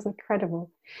 That sounds incredible.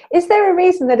 Is there a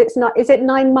reason that it's not? Is it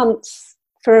 9 months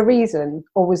for a reason,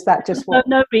 or was that just what?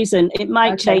 No reason. It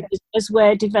might change as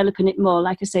we're developing it more.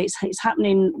 Like I say, it's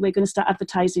happening. We're going to start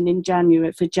advertising in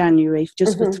January, for 3.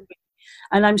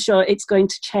 And I'm sure it's going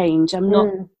to change. I'm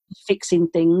not fixing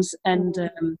things. And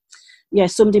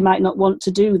somebody might not want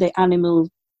to do the animal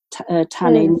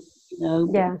tanning, you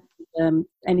know,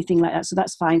 anything like that. So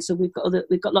that's fine. So we've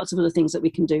got lots of other things that we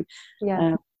can do.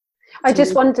 I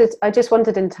just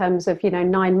wondered in terms of,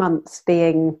 9 months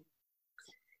being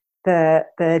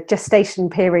the gestation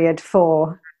period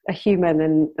for a human,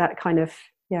 and that kind of,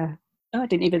 yeah. Oh, I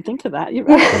didn't even think of that. You're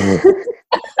right.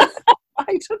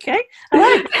 Right, okay.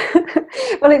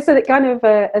 Well, it's a kind of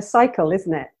a cycle,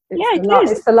 isn't it?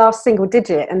 It's the last single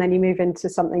digit, and then you move into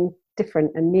something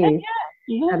different and new.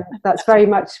 Yeah. And that's very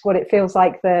much what it feels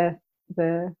like the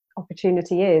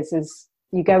opportunity is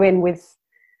you go in with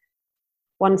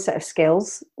one set of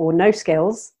skills or no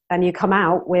skills, and you come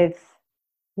out with,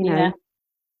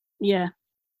 Yeah,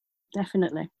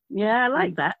 definitely. Yeah, I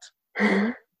like that.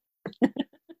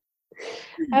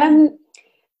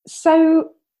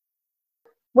 So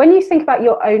when you think about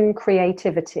your own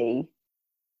creativity,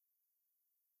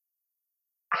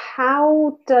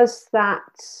 how does that,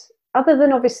 other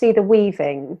than obviously the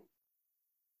weaving,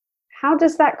 how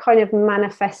does that kind of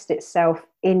manifest itself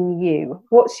in you?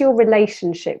 What's your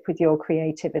relationship with your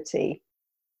creativity?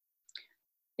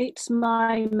 It's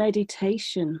my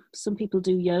meditation. Some people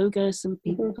do yoga, some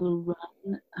people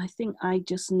run. I think I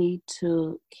just need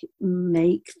to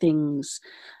make things.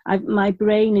 My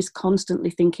brain is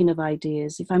constantly thinking of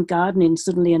ideas. If I'm gardening,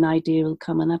 suddenly an idea will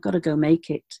come and I've got to go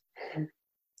make it.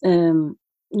 So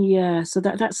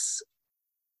that's,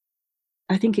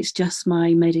 I think it's just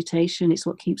my meditation. It's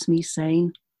what keeps me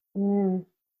sane. Yeah.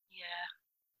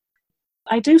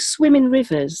 I do swim in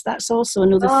rivers. That's also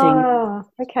another thing. Oh,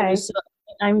 okay. So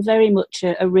I'm very much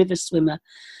a river swimmer.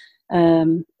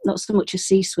 Not so much a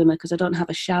sea swimmer because I don't have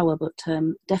a shower, but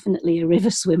definitely a river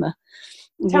swimmer.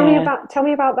 Tell me about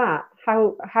that.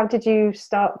 How did you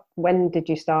start? When did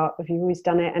you start? Have you always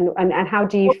done it? And how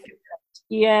do you?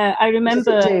 Yeah, I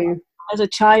remember as a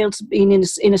child being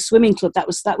in a swimming club. That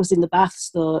was in the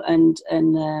baths though, and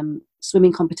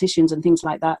swimming competitions and things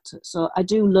like that. So I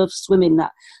do love swimming.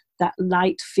 That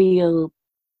light feel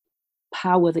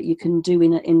power that you can do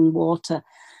in water.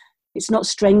 It's not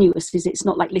strenuous, it's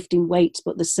not like lifting weights,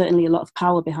 but there's certainly a lot of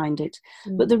power behind it.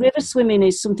 But the river swimming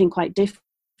is something quite different.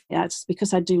 It's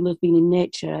because I do love being in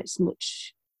nature. It's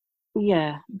much,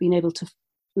 being able to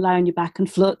lie on your back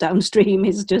and float downstream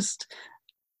is just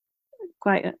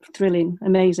quite a thrilling,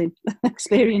 amazing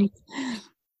experience.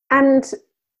 And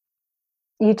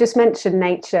you just mentioned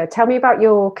nature. Tell me about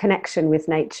your connection with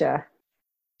nature.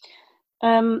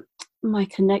 My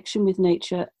connection with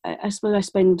nature, I suppose I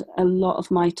spend a lot of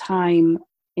my time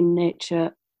in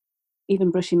nature.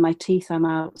 Even brushing my teeth, I'm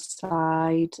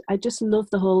outside. I just love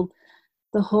the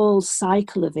whole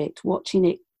cycle of it, watching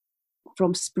it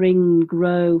from spring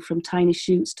grow from tiny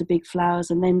shoots to big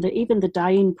flowers, and then even the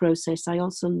dying process. I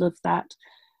also love that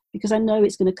because I know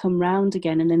it's going to come round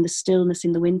again, and then the stillness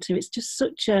in the winter. It's just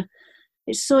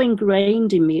it's so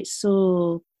ingrained in me.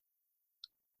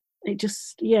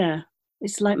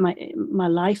 It's like my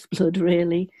lifeblood,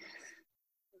 really,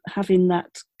 having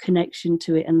that connection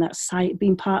to it and that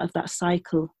being part of that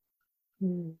cycle.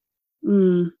 Do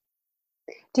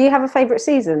you have a favourite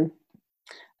season?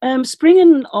 Spring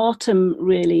and autumn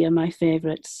really are my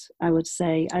favourites, I would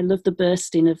say. I love the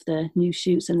bursting of the new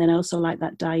shoots, and then I also like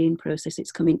that dying process.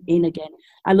 It's coming in again.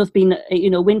 I love being,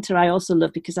 winter I also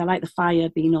love because I like the fire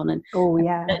being on and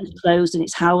closed and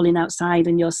it's howling outside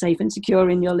and you're safe and secure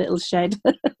in your little shed.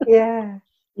 Yeah.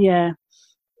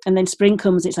 And then spring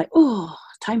comes, it's like, oh,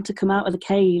 time to come out of the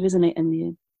cave, isn't it?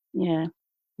 And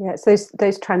it's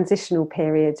those transitional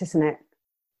periods, isn't it?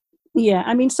 Yeah,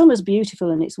 I mean, summer's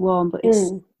beautiful and it's warm, but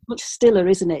it's much stiller,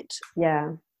 isn't it?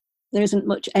 Yeah. There isn't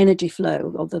much energy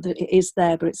flow, although it is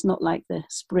there, but it's not like the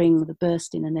spring, the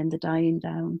bursting and then the dying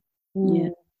down.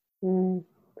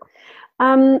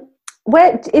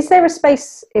 Where is there a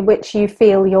space in which you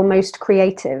feel you're most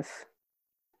creative?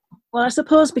 Well, I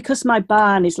suppose because my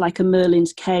barn is like a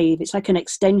Merlin's cave, it's like an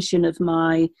extension of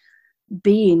my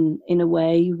being in a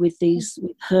way with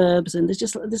herbs, and there's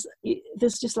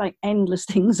just like endless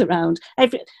things around.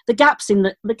 The gaps in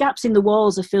the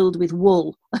walls are filled with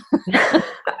wool.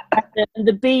 And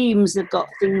the beams, they've got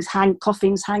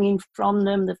coffins hanging from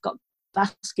them. They've got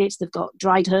baskets. They've got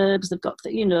dried herbs. They've got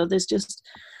there's just.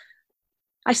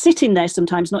 I sit in there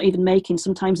sometimes, not even making,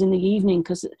 sometimes in the evening,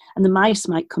 and the mice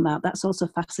might come out. That's also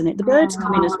fascinating. The birds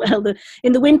come in as well.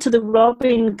 In the winter, the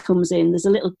robin comes in. There's a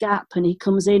little gap and he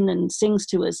comes in and sings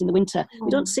to us in the winter.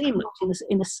 We don't see him much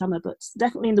in the summer, but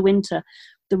definitely in the winter,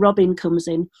 the robin comes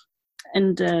in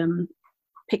and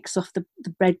picks off the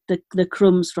bread, the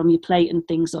crumbs from your plate and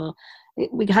things. Or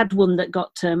we had one that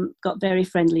got very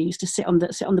friendly. He used to sit on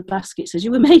the baskets as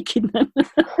you were making them.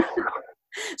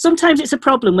 Sometimes it's a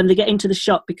problem when they get into the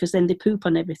shop because then they poop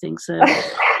on everything. So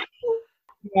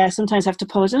yeah, sometimes I have to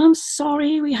apologise. I'm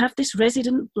sorry, we have this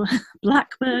resident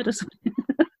blackbird or something.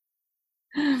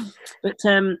 But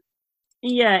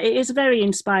yeah, it is a very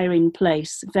inspiring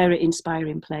place. Very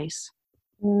inspiring place.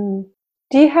 Do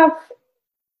you have,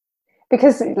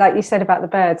 because like you said about the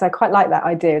birds, I quite like that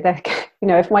idea. They're, you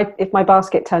know, if my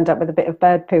basket turned up with a bit of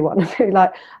bird poo on, I'd be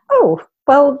like, oh,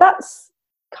 well, that's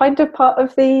kind of part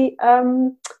of the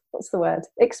what's the word?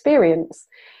 Experience.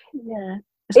 Yeah,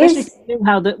 especially Is if you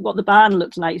know what the barn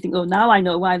looked like. You think, oh, now I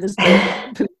know why there's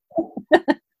bird poo.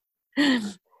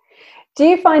 do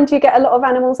you find you get a lot of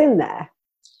animals in there?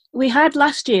 We had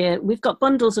last year, we've got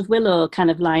bundles of willow kind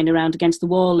of lying around against the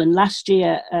wall, and last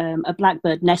year a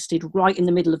blackbird nested right in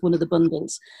the middle of one of the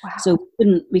bundles. Wow. So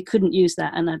we couldn't use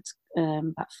that, and had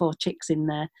about 4 chicks in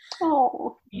there.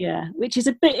 Oh, yeah, it is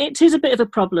a bit of a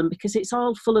problem because it's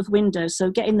all full of windows, so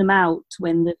getting them out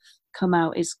when they come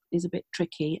out is a bit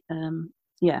tricky.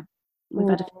 Yeah, we've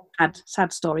had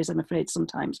sad stories, I'm afraid,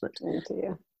 sometimes, but oh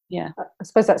dear. Yeah, I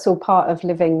suppose that's all part of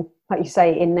living, like you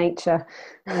say, in nature.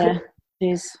 Yeah, it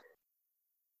is.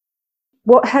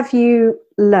 What have you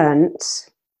learnt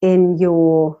in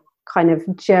your kind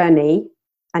of journey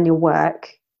and your work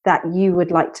that you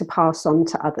would like to pass on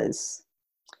to others?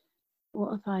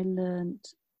 What have I learnt?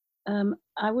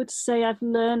 I would say I've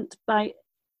learnt by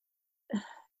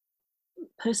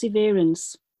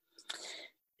perseverance.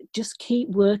 Just keep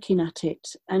working at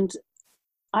it, and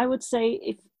I would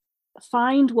say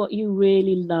find what you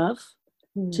really love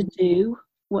to do,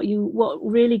 what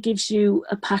really gives you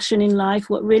a passion in life,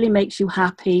 what really makes you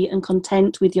happy and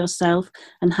content with yourself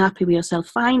and happy with yourself.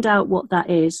 Find out what that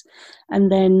is,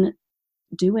 and then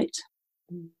do it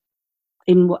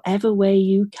in whatever way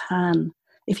you can.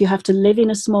 If you have to live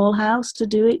in a small house to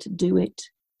do it, do it.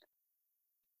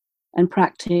 And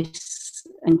practice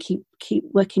and keep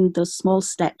working those small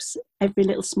steps, every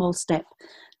little small step.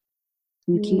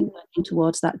 And keep working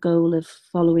towards that goal of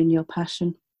following your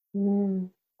passion. And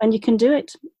you can do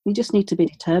it. You just need to be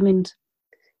determined.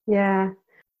 Yeah.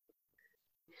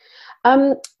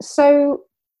 So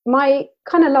my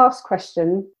kind of last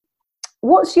question,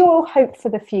 what's your hope for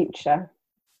the future?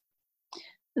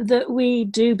 That we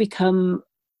do become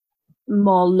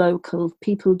more local.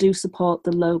 People do support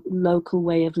the local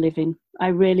way of living. I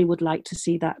really would like to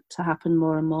see that to happen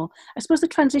more and more. I suppose the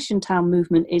transition town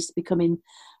movement is becoming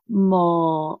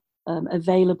more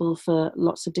available for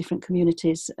lots of different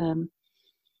communities.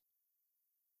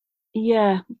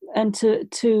 Yeah, and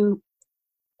to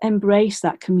embrace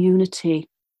that community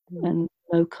and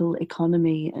local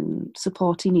economy and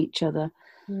supporting each other,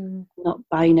 not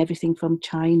buying everything from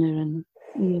China.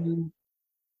 And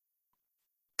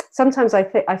sometimes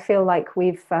I feel like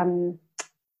we've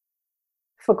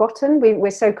forgotten.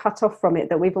 We're so cut off from it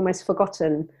that we've almost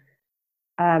forgotten.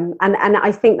 And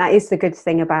I think that is the good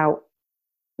thing about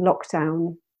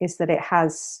lockdown, is that it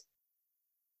has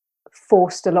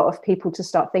forced a lot of people to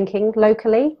start thinking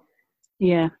locally.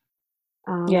 Yeah.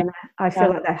 I feel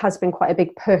like there has been quite a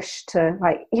big push to,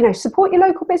 like, you know, support your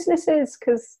local businesses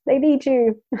because they need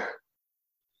you.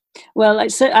 Well,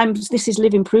 this is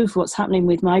living proof. What's happening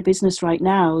with my business right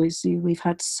now is we've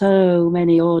had so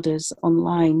many orders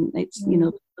online. It's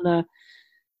people are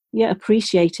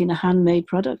appreciating a handmade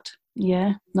product.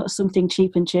 Yeah, not something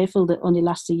cheap and cheerful that only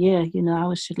lasts a year.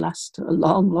 Ours should last a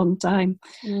long, long time.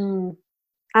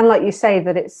 And like you say,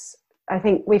 that I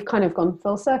think we've kind of gone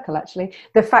full circle, actually.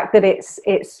 The fact that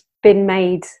it's been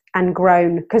made and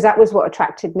grown, because that was what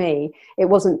attracted me. It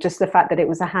wasn't just the fact that it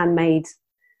was a handmade,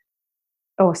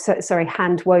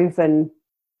 hand woven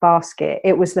basket.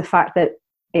 It was the fact that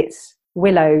it's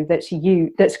willow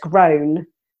that's grown.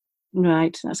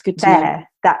 Right, that's good to know.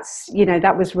 That's,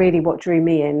 that was really what drew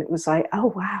me in. It was like,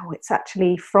 oh wow, it's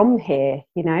actually from here,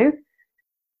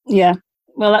 Yeah.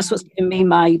 Well, that's what's given me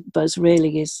my buzz,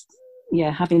 really, is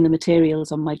having the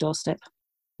materials on my doorstep.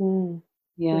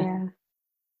 Yeah.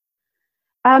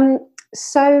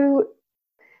 So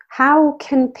how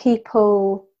can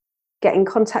people get in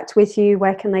contact with you?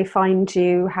 Where can they find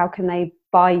you? How can they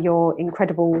buy your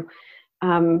incredible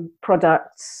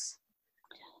products?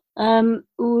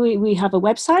 We have a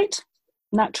website,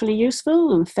 Naturally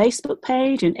Useful, and Facebook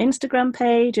page and Instagram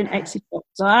page and Etsy shop.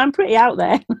 So I'm pretty out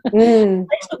there.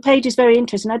 Facebook page is very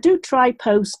interesting. I do try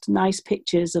post nice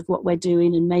pictures of what we're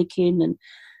doing and making, and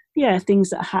things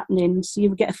that are happening, so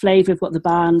you get a flavour of what the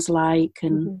barn's like,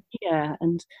 and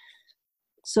and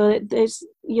so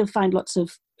you'll find lots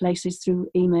of places through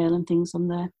email and things on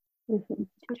there.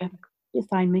 You'll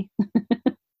find me.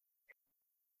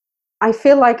 I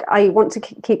feel like I want to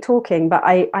keep talking, but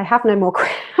I have no more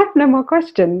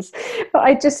questions. But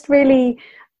I just really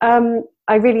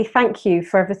I really thank you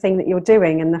for everything that you're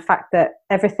doing, and the fact that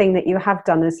everything that you have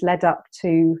done has led up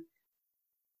to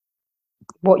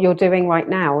what you're doing right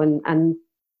now, and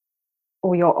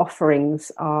all your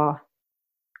offerings are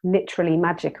literally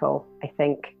magical, I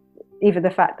think. Even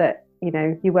the fact that, you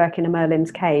know, you work in a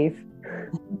Merlin's cave.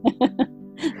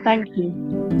 Thank you.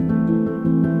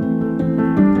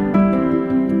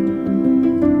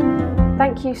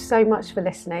 Thank you so much for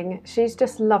listening. She's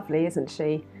just lovely, isn't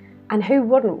she? And who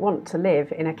wouldn't want to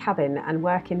live in a cabin and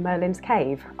work in Merlin's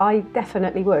cave? I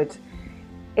definitely would.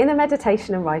 In the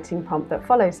meditation and writing prompt that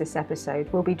follows this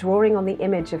episode, we'll be drawing on the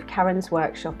image of Karen's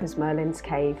workshop as Merlin's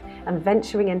cave and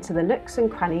venturing into the nooks and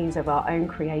crannies of our own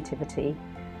creativity.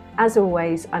 As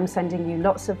always, I'm sending you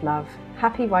lots of love,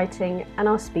 happy writing, and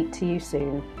I'll speak to you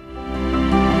soon.